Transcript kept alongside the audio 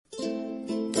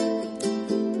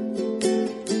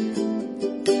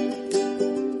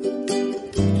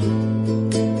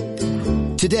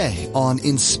today on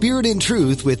In Spirit and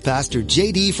Truth with Pastor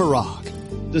J.D.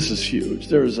 Farag. This is huge.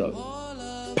 There's a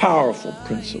powerful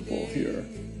principle here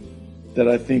that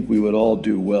I think we would all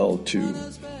do well to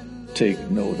take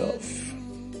note of.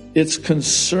 It's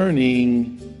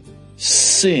concerning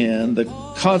sin, the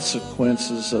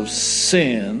consequences of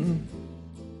sin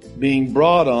being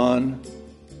brought on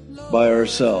by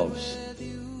ourselves.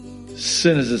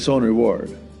 Sin is its own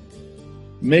reward.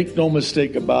 Make no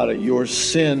mistake about it, your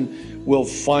sin will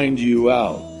find you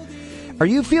out. Are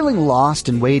you feeling lost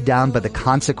and weighed down by the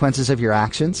consequences of your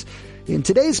actions? In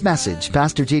today's message,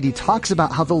 Pastor J.D. talks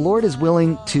about how the Lord is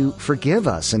willing to forgive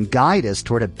us and guide us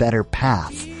toward a better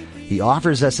path. He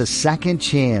offers us a second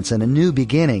chance and a new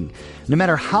beginning, no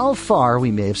matter how far we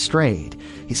may have strayed.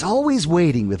 He's always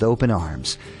waiting with open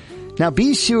arms. Now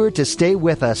be sure to stay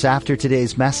with us after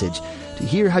today's message to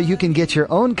hear how you can get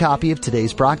your own copy of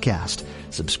today's broadcast.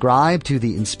 Subscribe to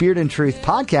the In Spirit and Truth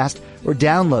podcast or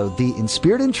download the In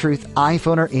Spirit and Truth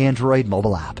iPhone or Android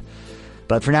mobile app.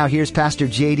 But for now, here's Pastor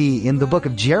J.D. in the book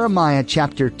of Jeremiah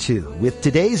chapter 2 with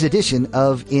today's edition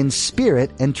of In Spirit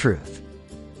and Truth.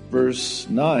 Verse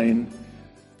 9,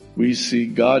 we see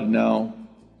God now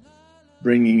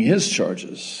bringing his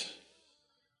charges.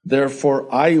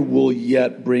 Therefore, I will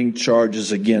yet bring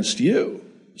charges against you,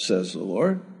 says the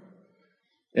Lord.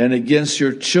 And against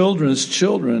your children's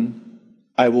children,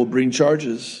 I will bring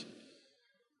charges.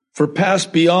 For pass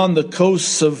beyond the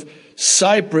coasts of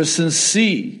Cyprus and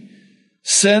sea,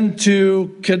 send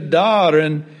to Kedar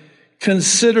and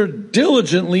consider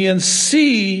diligently and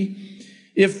see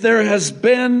if there has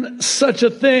been such a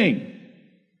thing.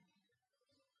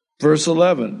 Verse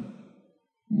 11.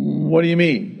 What do you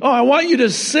mean? Oh, I want you to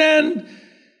send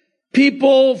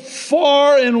people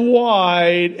far and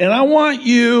wide, and I want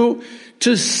you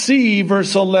to see,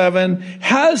 verse 11,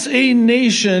 has a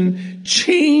nation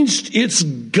changed its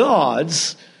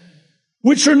gods,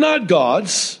 which are not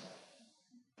gods,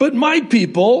 but my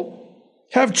people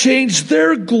have changed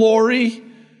their glory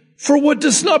for what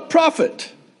does not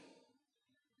profit.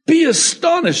 Be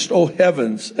astonished, O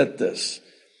heavens, at this,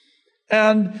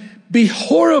 and be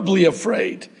horribly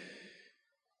afraid.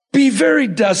 Be very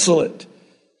desolate,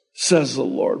 says the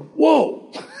Lord.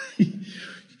 Whoa.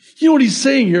 You know what he's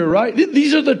saying here, right?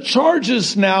 These are the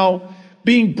charges now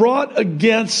being brought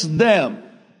against them.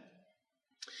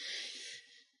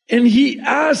 And he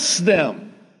asks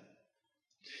them,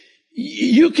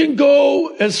 you can go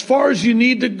as far as you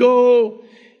need to go,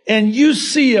 and you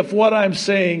see if what I'm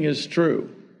saying is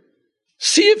true.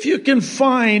 See if you can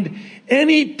find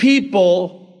any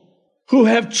people who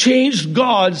have changed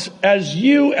gods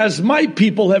as my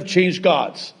people have changed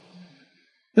gods.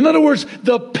 In other words,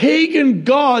 the pagan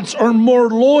gods are more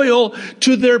loyal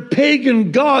to their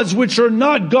pagan gods, which are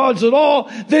not gods at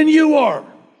all, than you are.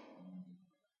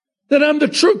 That I'm the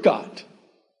true God.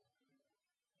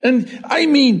 And I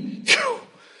mean,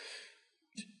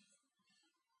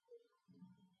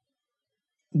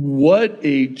 what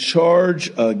a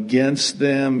charge against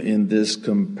them in this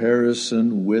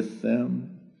comparison with them.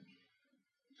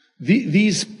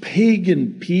 These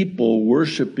pagan people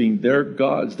worshiping their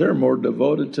gods, they're more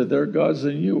devoted to their gods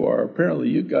than you are. Apparently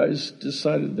you guys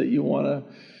decided that you want to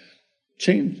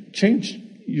change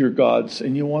your gods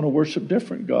and you want to worship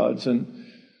different gods. And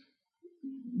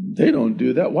they don't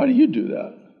do that. Why do you do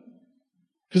that?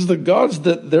 Because the gods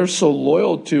that they're so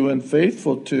loyal to and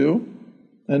faithful to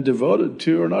and devoted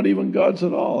to are not even gods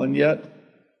at all. And yet,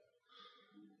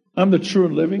 I'm the true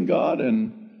and living God,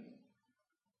 and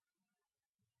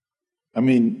I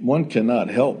mean, one cannot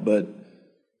help but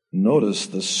notice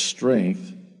the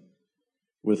strength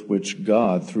with which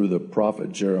God, through the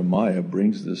prophet Jeremiah,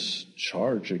 brings this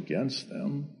charge against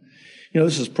them. You know,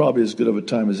 this is probably as good of a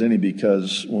time as any,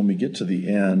 because when we get to the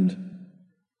end,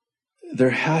 there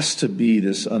has to be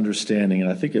this understanding, and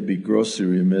I think I'd be grossly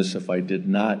remiss if I did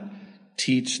not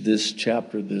teach this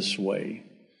chapter this way.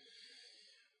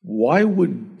 Why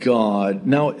would God,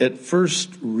 now at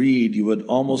first read, you would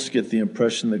almost get the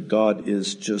impression that God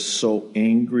is just so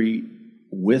angry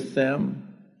with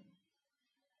them.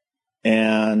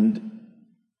 And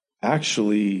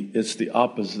actually, it's the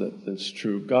opposite that's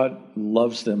true. God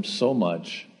loves them so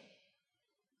much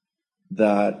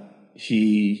that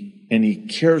he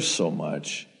cares so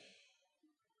much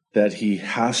that he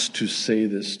has to say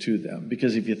this to them.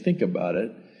 Because if you think about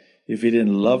it, if he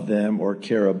didn't love them or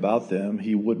care about them,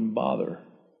 he wouldn't bother.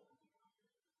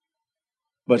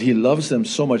 But he loves them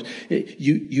so much.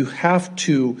 You have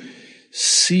to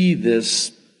see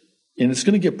this, and it's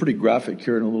going to get pretty graphic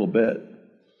here in a little bit.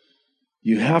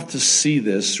 You have to see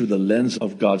this through the lens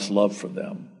of God's love for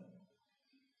them.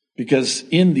 Because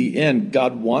in the end,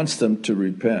 God wants them to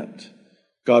repent.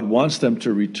 God wants them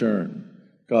to return.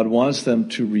 God wants them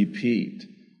to repeat.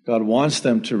 God wants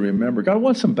them to remember. God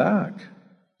wants them back.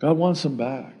 God wants them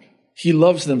back. He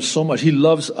loves them so much. He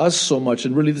loves us so much.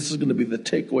 And really, this is going to be the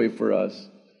takeaway for us.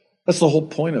 That's the whole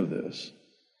point of this.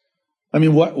 I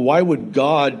mean, why would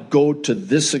God go to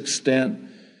this extent,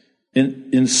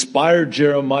 inspire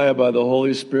Jeremiah by the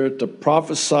Holy Spirit to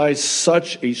prophesy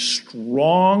such a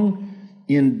strong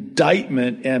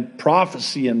indictment and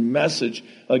prophecy and message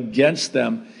against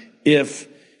them if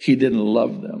he didn't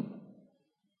love them?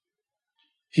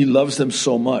 He loves them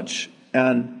so much,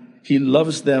 and he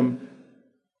loves them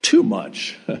too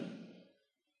much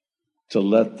to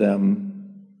let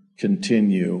them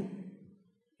continue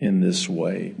in this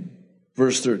way.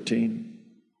 Verse 13.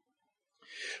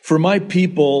 For my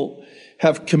people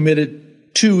have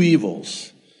committed two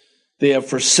evils. They have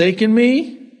forsaken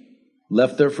me,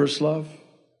 left their first love.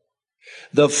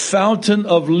 The fountain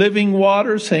of living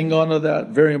waters, hang on to that,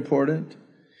 very important.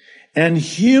 And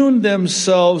hewn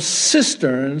themselves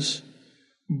cisterns,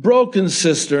 broken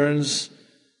cisterns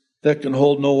that can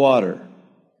hold no water.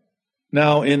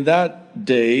 Now, in that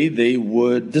day,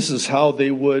 this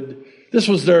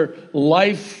was their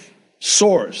life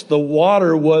source. The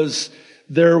water was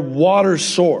their water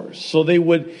source. So they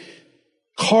would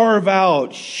carve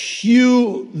out,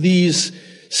 hew these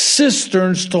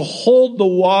cisterns to hold the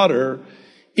water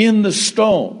in the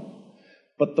stone.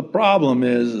 But the problem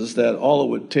is that all it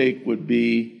would take would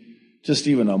be just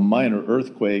even a minor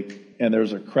earthquake, and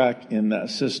there's a crack in that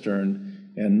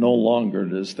cistern, and no longer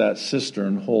does that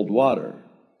cistern hold water.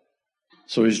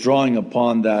 So he's drawing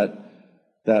upon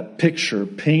that picture,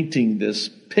 painting this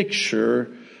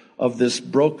picture of this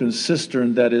broken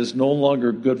cistern that is no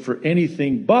longer good for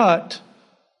anything but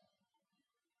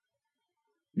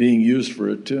being used for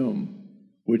a tomb,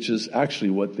 which is actually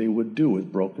what they would do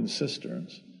with broken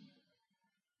cisterns.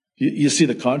 You see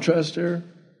the contrast there?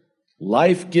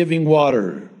 Life-giving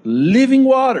water, living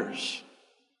waters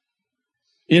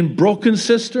in broken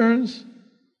cisterns.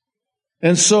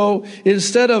 And so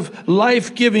instead of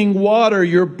life-giving water,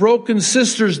 your broken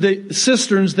cisterns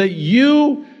that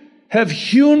you have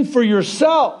hewn for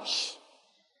yourselves.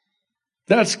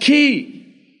 That's key.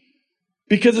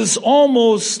 Because it's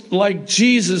almost like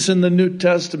Jesus in the New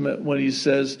Testament when he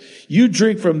says, you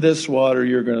drink from this water,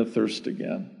 you're going to thirst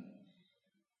again.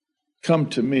 Come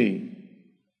to me,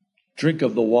 drink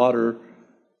of the water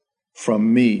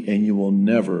from me, and you will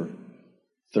never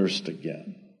thirst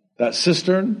again. That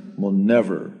cistern will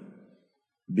never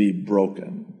be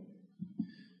broken.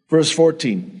 Verse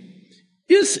 14,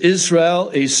 is Israel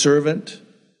a servant?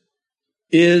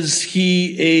 Is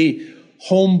he a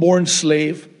homeborn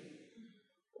slave?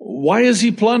 Why is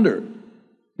he plundered?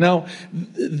 Now,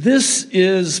 this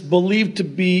is believed to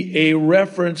be a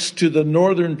reference to the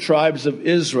northern tribes of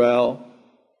Israel,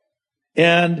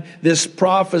 and this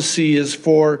prophecy is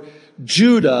for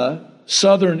Judah,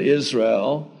 southern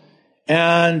Israel,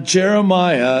 and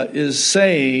Jeremiah is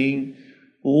saying,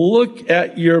 look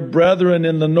at your brethren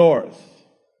in the north,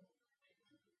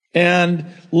 and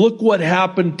look what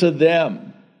happened to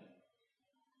them.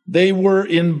 They were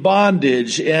in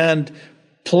bondage and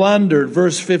plundered.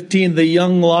 Verse 15, the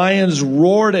young lions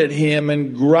roared at him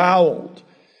and growled.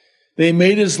 They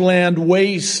made his land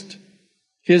waste.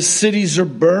 His cities are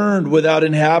burned without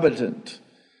inhabitant.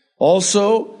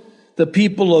 Also, the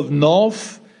people of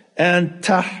Noph and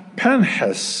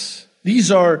Tahpanhes.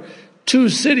 These are two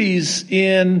cities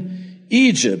in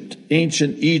Egypt,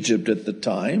 ancient Egypt at the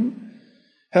time,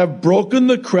 have broken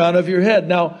the crown of your head.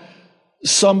 Now,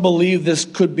 some believe this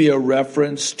could be a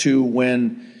reference to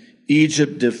when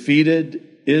Egypt defeated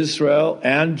Israel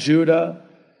and Judah,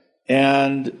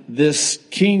 and this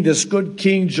good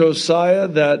king Josiah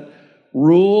that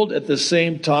ruled at the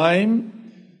same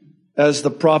time as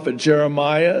the prophet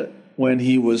Jeremiah when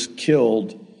he was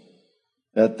killed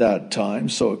at that time.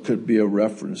 So it could be a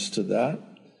reference to that.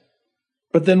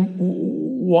 But then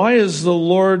why is the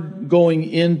Lord going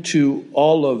into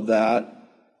all of that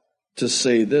to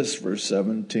say this, verse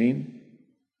 17?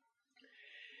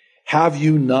 Have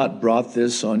you not brought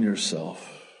this on yourself?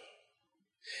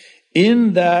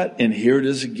 In that, and here it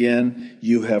is again,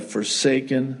 you have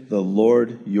forsaken the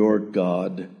Lord your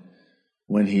God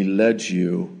when he led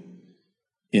you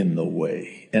in the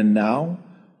way. And now,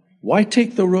 why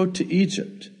take the road to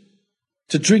Egypt?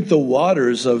 To drink the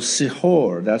waters of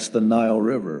Sihor, that's the Nile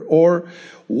River. Or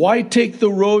why take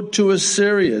the road to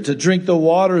Assyria to drink the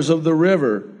waters of the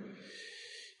river?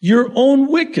 Your own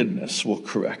wickedness will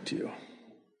correct you,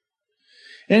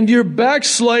 and your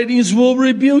backslidings will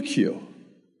rebuke you.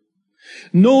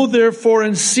 Know therefore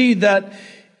and see that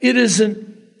it is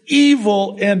an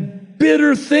evil and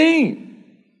bitter thing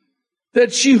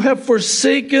that you have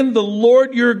forsaken the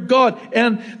Lord your God,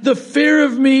 and the fear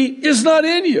of me is not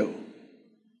in you,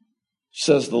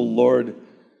 says the Lord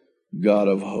God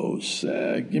of hosts.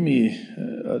 Give me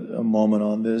a moment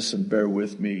on this and bear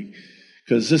with me,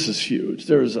 because this is huge.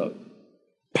 There's a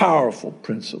powerful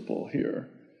principle here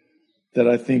that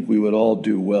I think we would all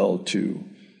do well to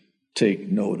take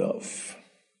note of.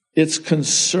 It's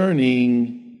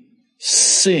concerning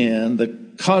sin, the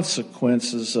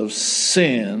consequences of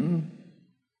sin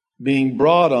being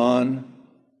brought on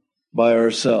by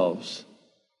ourselves.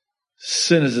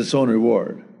 Sin is its own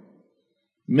reward.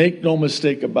 Make no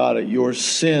mistake about it. Your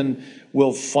sin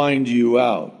will find you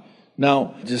out.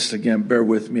 Now, just again, bear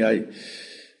with me.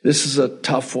 This is a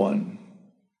tough one.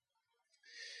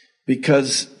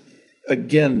 Because,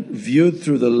 again, viewed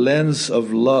through the lens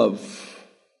of love,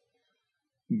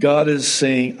 God is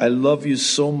saying, I love you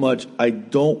so much, I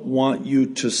don't want you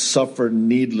to suffer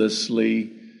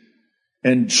needlessly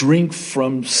and drink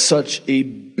from such a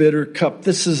bitter cup.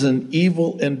 This is an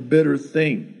evil and bitter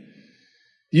thing.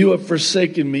 You have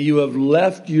forsaken me. You have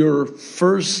left your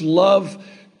first love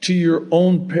to your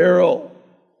own peril.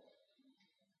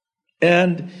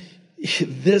 And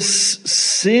this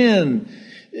sin,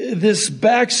 this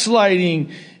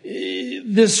backsliding,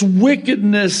 this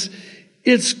wickedness,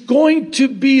 it's going to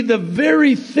be the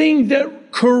very thing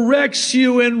that corrects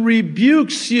you and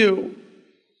rebukes you.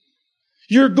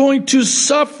 You're going to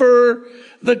suffer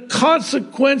the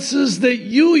consequences that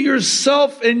you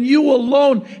yourself and you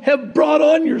alone have brought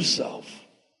on yourself.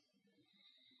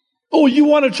 Oh, you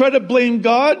want to try to blame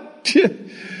God?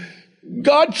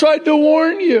 God tried to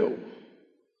warn you.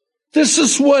 This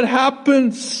is what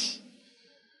happens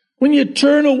when you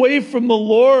turn away from the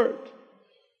Lord,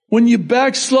 when you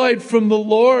backslide from the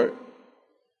Lord,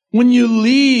 when you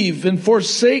leave and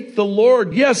forsake the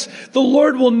Lord. Yes, the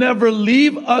Lord will never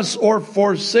leave us or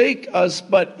forsake us,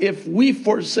 but if we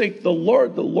forsake the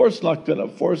Lord's not going to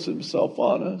force himself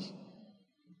on us.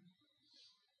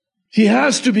 He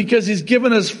has to, because he's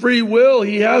given us free will.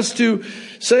 He has to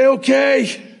say,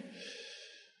 okay,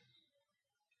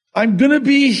 I'm going to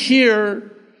be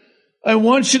here. I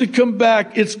want you to come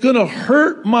back. It's going to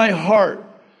hurt my heart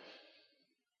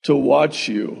to watch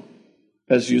you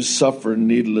as you suffer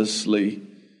needlessly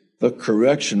the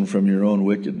correction from your own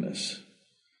wickedness,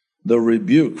 the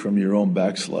rebuke from your own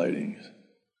backsliding.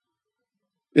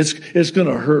 It's going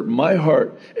to hurt my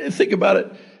heart. Think about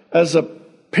it. As a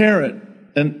parent,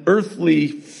 an earthly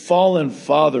fallen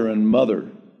father and mother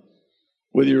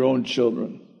with your own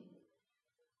children,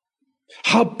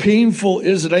 how painful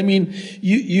is it? I mean,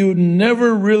 you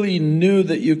never really knew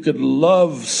that you could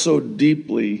love so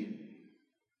deeply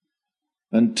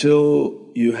until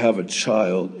you have a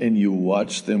child and you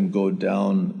watch them go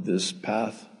down this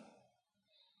path.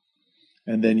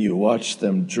 And then you watch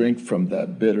them drink from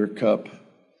that bitter cup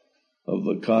of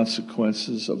the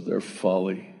consequences of their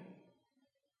folly.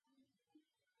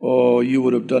 Oh, you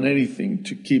would have done anything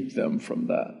to keep them from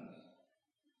that.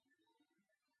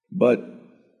 But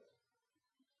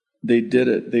they did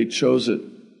it. They chose it.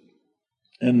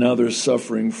 And now they're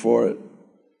suffering for it.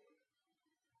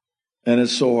 And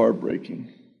it's so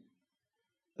heartbreaking.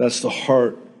 That's the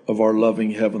heart of our loving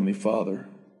Heavenly Father.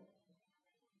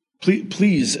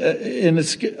 Please, and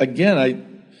it's,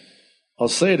 again, I'll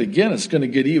say it again, it's going to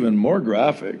get even more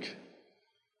graphic.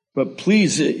 But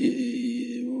please,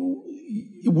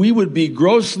 we would be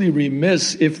grossly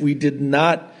remiss if we did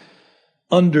not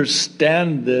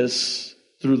understand this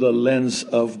through the lens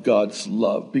of God's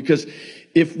love. Because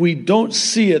if we don't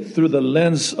see it through the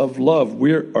lens of love,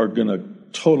 we are going to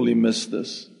totally miss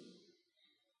this.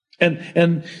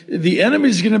 And the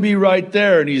enemy's going to be right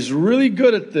there, and he's really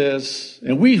good at this,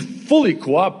 and we fully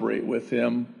cooperate with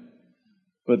him,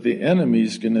 but the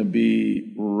enemy's going to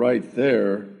be right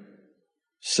there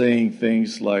saying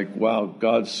things like, wow,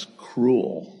 God's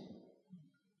cruel.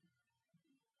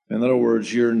 In other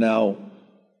words, you're now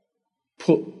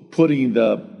putting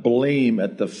the blame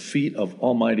at the feet of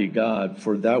Almighty God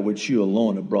for that which you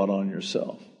alone have brought on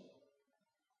yourself.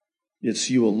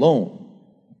 It's you alone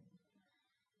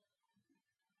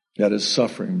that is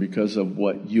suffering because of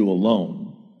what you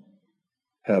alone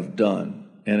have done.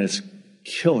 And it's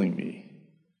killing me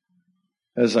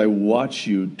as I watch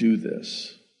you do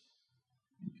this.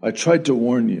 I tried to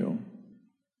warn you,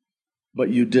 but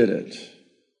you did it.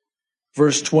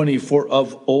 Verse 24,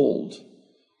 of old,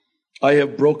 I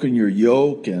have broken your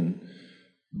yoke and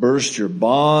burst your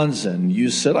bonds, and you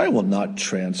said, I will not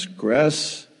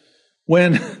transgress.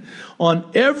 When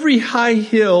on every high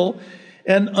hill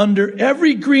and under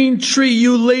every green tree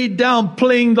you laid down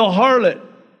playing the harlot.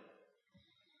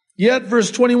 Yet, verse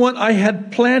 21, I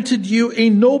had planted you a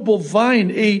noble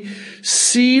vine, a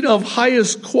seed of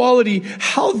highest quality.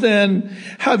 How then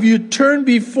have you turned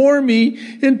before me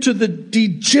into the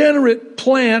degenerate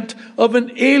plant of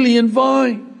an alien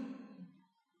vine?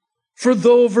 For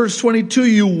though, verse 22,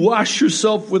 you wash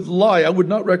yourself with lye. I would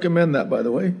not recommend that, by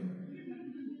the way.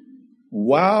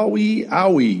 Wowie,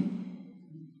 owie.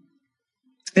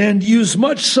 And use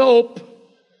much soap.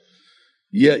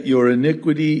 Yet your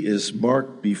iniquity is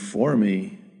marked before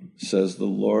me, says the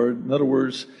Lord. In other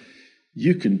words,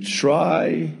 you can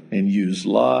try and use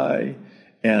lye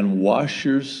and wash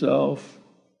yourself.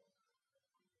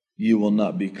 You will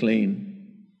not be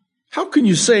clean. How can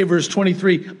you say, verse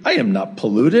 23, I am not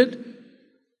polluted?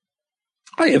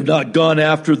 I have not gone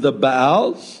after the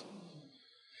Baals.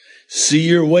 See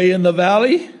your way in the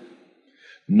valley?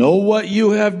 Know what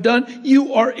you have done?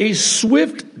 You are a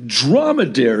swift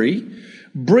dromedary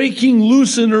breaking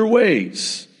loose in her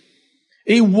ways.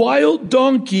 A wild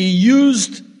donkey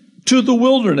used to the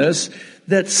wilderness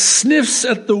that sniffs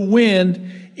at the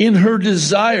wind in her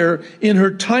desire, in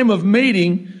her time of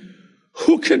mating.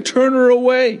 Who can turn her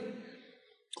away?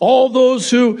 All those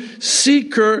who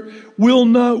seek her will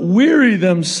not weary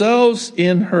themselves.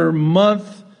 In her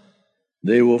month,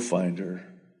 they will find her.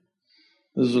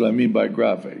 This is what I mean by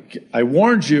graphic. I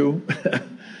warned you.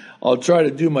 I'll try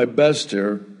to do my best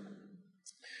here.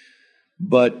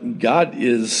 But God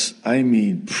is,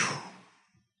 you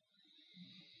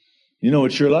know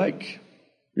what you're like?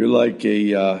 You're like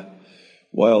a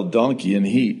wild donkey in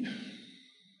heat.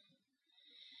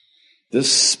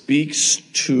 This speaks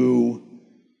to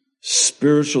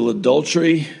spiritual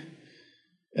adultery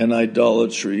and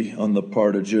idolatry on the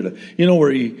part of Judah. You know where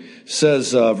he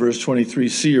says, verse 23,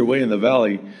 see your way in the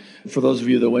valley. For those of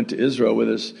you that went to Israel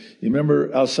with us, you remember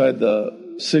outside the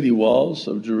city walls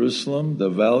of Jerusalem,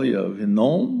 the valley of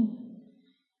Hinnom,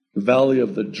 the valley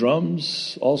of the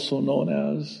drums, also known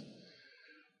as,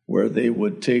 where they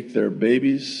would take their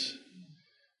babies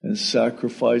and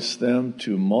sacrifice them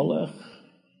to Molech.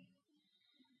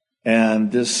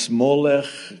 And this Molech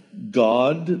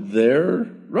god there,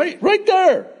 right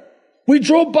there. We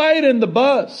drove by it in the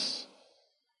bus.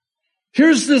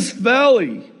 Here's this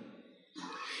valley.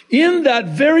 In that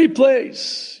very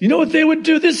place, you know what they would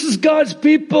do? This is God's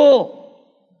people.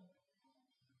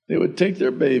 They would take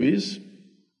their babies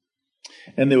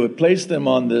and they would place them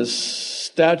on this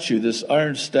statue, this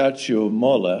iron statue of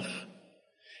Molech.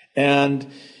 And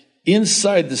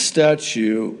inside the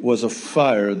statue was a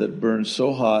fire that burned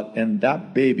so hot, and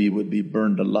that baby would be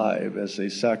burned alive as they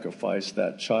sacrificed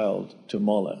that child to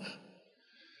Molech.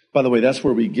 By the way, that's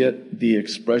where we get the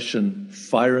expression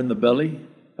fire in the belly.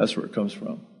 That's where it comes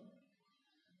from.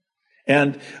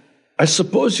 And I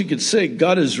suppose you could say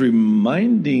God is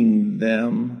reminding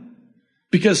them,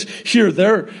 because here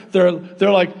they're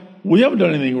like, we haven't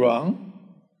done anything wrong.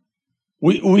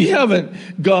 We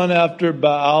haven't gone after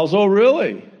Baals. Oh,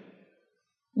 really?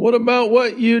 What about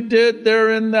what you did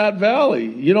there in that valley?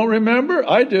 You don't remember?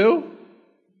 I do.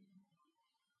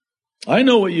 I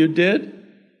know what you did.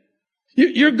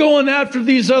 You're going after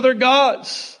these other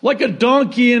gods like a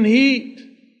donkey in heat.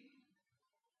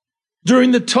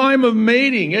 During the time of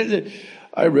mating,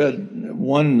 I read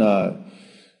one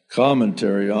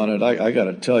commentary on it. I got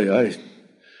to tell you,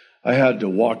 I had to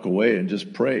walk away and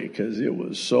just pray because it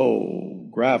was so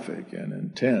graphic and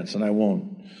intense. And I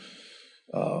won't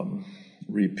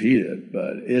repeat it,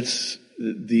 but it's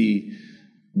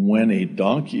when a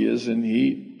donkey is in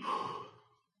heat,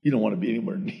 you don't want to be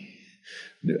anywhere near.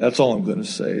 That's all I'm going to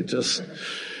say.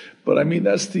 But I mean,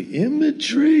 that's the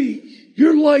imagery.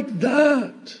 You're like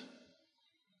that.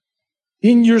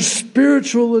 In your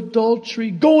spiritual adultery,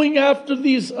 going after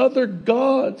these other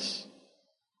gods.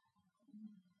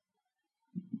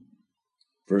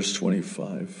 Verse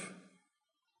 25.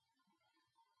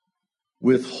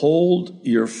 Withhold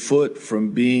your foot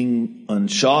from being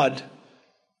unshod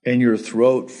and your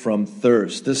throat from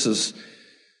thirst. This is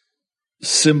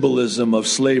symbolism of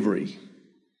slavery.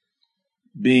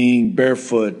 Being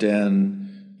barefoot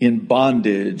and in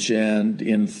bondage and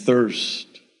in thirst.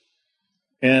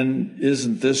 And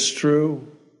isn't this true?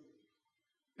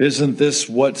 Isn't this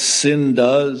what sin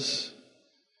does?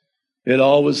 It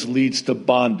always leads to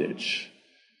bondage.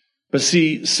 But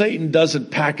see, Satan doesn't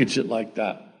package it like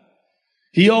that.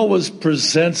 He always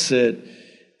presents it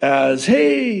as,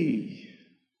 hey,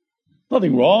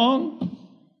 nothing wrong.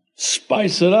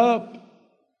 Spice it up.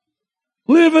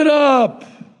 Live it up.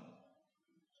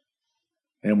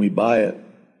 And we buy it.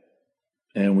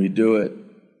 And we do it.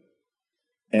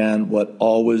 And what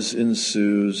always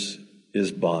ensues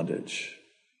is bondage.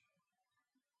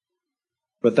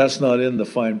 But that's not in the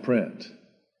fine print.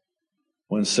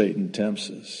 when Satan tempts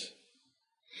us.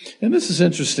 And this is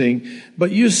interesting,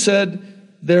 but you said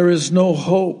there is no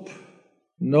hope.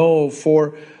 No,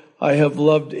 for I have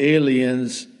loved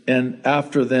aliens, and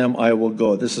after them I will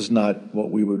go. This is not what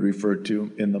we would refer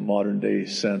to in the modern day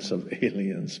sense of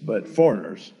aliens, but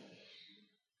foreigners.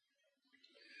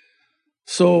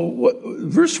 So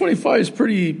verse 25 is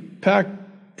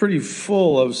pretty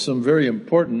full of some very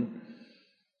important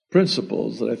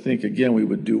principles that I think, again, we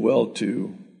would do well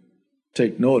to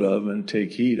take note of and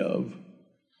take heed of.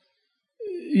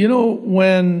 You know,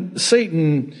 when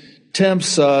Satan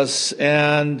tempts us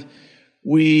and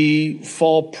we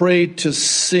fall prey to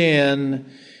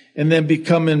sin and then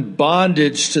become in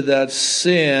bondage to that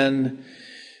sin,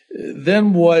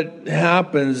 then what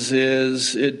happens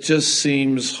is it just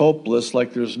seems hopeless,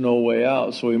 like there's no way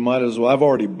out. So we might as well, I've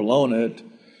already blown it,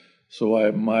 so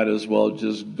I might as well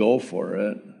just go for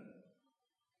it.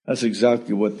 That's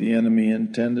exactly what the enemy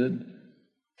intended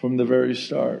from the very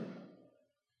start.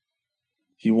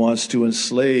 He wants to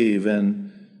enslave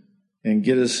and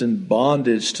get us in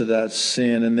bondage to that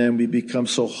sin, and then we become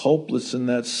so hopeless in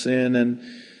that sin and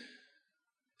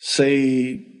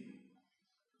say,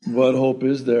 what hope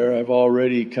is there? I've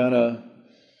already kind of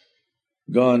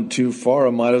gone too far.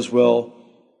 I might as well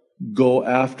go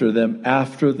after them.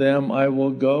 After them I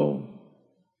will go.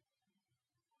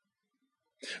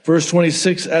 Verse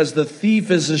 26, as the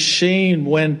thief is ashamed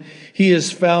when he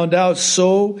is found out,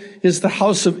 so is the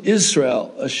house of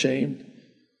Israel ashamed.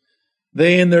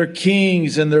 They and their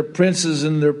kings and their princes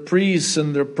and their priests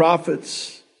and their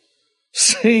prophets,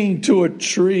 saying to a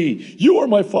tree, you are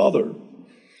my father,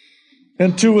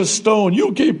 and to a stone,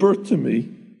 you gave birth to me.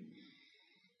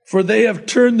 For they have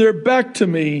turned their back to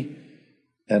me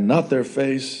and not their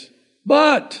face.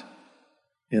 But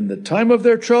in the time of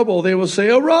their trouble, they will say,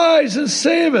 arise and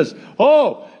save us.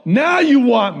 Oh, now you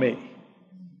want me.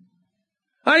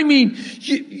 I mean,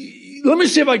 let me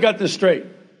see if I got this straight.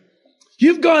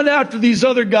 You've gone after these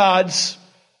other gods.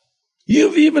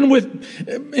 You've even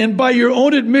and by your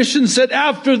own admission said,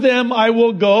 after them I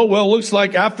will go. Well, it looks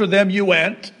like after them you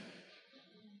went.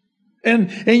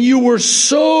 And you were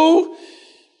so,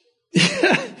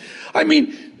 I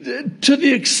mean, to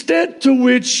the extent to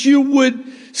which you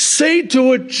would say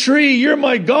to a tree, you're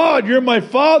my God, you're my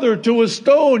father, to a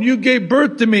stone, you gave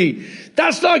birth to me.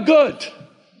 That's not good.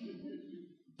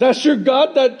 That's your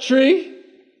God, that tree?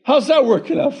 How's that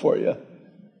working out for you?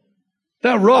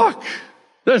 That rock,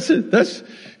 that's it. That's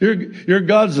your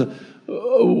God's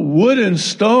wood and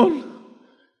stone.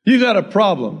 You got a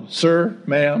problem, sir,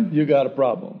 ma'am. You got a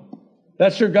problem.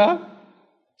 That's your God?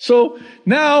 So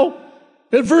now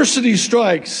adversity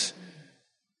strikes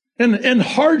and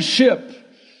hardship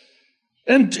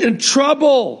and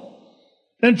trouble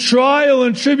and trial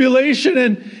and tribulation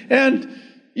and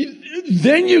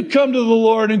then you come to the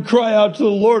Lord and cry out to the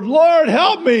Lord, Lord,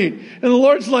 help me. And the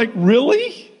Lord's like,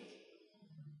 really?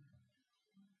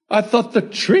 I thought the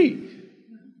tree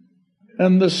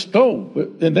and the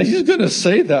stone. And he's going to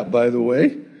say that, by the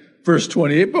way, verse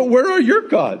 28, but where are your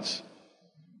gods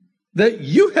that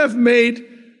you have made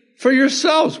for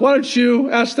yourselves? Why don't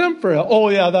you ask them for help? Oh,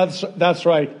 yeah, that's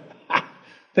right.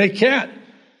 They can't.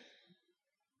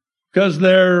 Because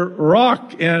they're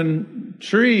rock and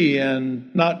tree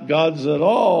and not gods at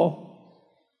all.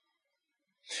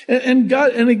 And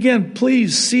God, and again,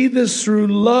 please see this through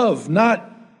love, not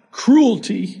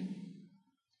cruelty.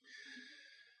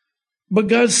 But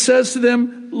God says to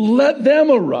them, let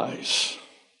them arise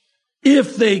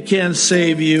if they can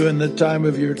save you in the time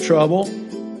of your trouble.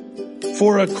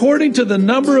 For according to the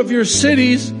number of your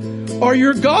cities are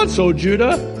your gods, O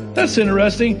Judah. That's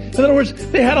interesting. In other words,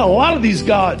 they had a lot of these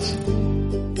gods.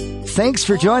 Thanks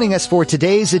for joining us for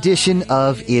today's edition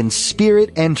of In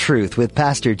Spirit and Truth with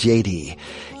Pastor JD.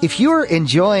 If you're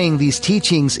enjoying these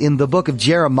teachings in the book of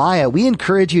Jeremiah, we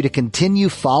encourage you to continue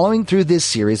following through this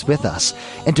series with us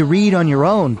and to read on your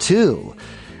own too.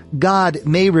 God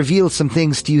may reveal some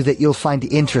things to you that you'll find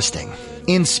interesting.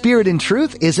 In Spirit and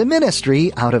Truth is a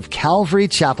ministry out of Calvary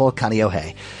Chapel,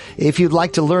 Kaneohe. If you'd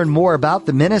like to learn more about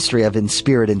the ministry of In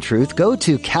Spirit and Truth, go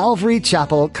to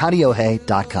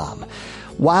calvarychapelkaneohe.com.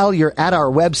 While you're at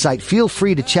our website, feel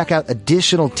free to check out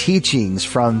additional teachings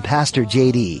from Pastor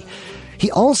JD.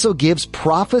 He also gives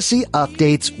prophecy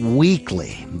updates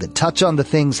weekly that touch on the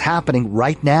things happening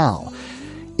right now.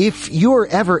 If you're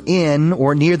ever in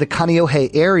or near the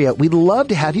Kaneohe area, we'd love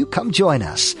to have you come join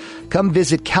us. Come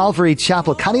visit Calvary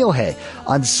Chapel Kaneohe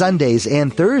on Sundays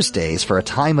and Thursdays for a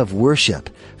time of worship,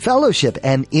 fellowship,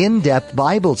 and in-depth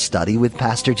Bible study with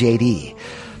Pastor JD.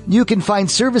 You can find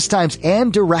service times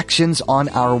and directions on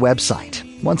our website.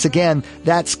 Once again,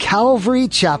 that's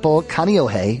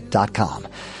CalvaryChapelKaneohe.com.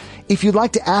 If you'd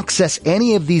like to access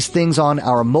any of these things on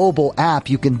our mobile app,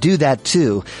 you can do that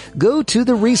too. Go to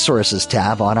the Resources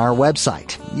tab on our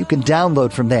website. You can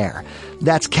download from there.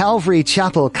 That's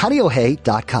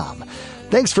CalvaryChapelKaneohe.com.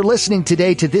 Thanks for listening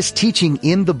today to this teaching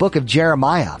in the book of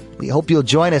Jeremiah. We hope you'll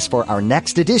join us for our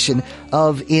next edition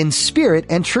of In Spirit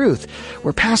and Truth,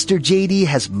 where Pastor JD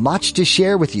has much to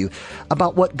share with you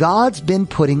about what God's been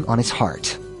putting on his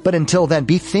heart. But until then,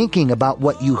 be thinking about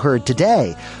what you heard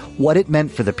today, what it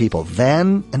meant for the people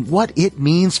then, and what it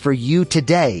means for you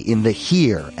today in the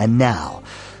here and now.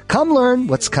 Come learn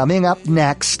what's coming up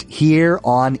next here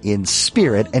on In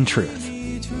Spirit and Truth.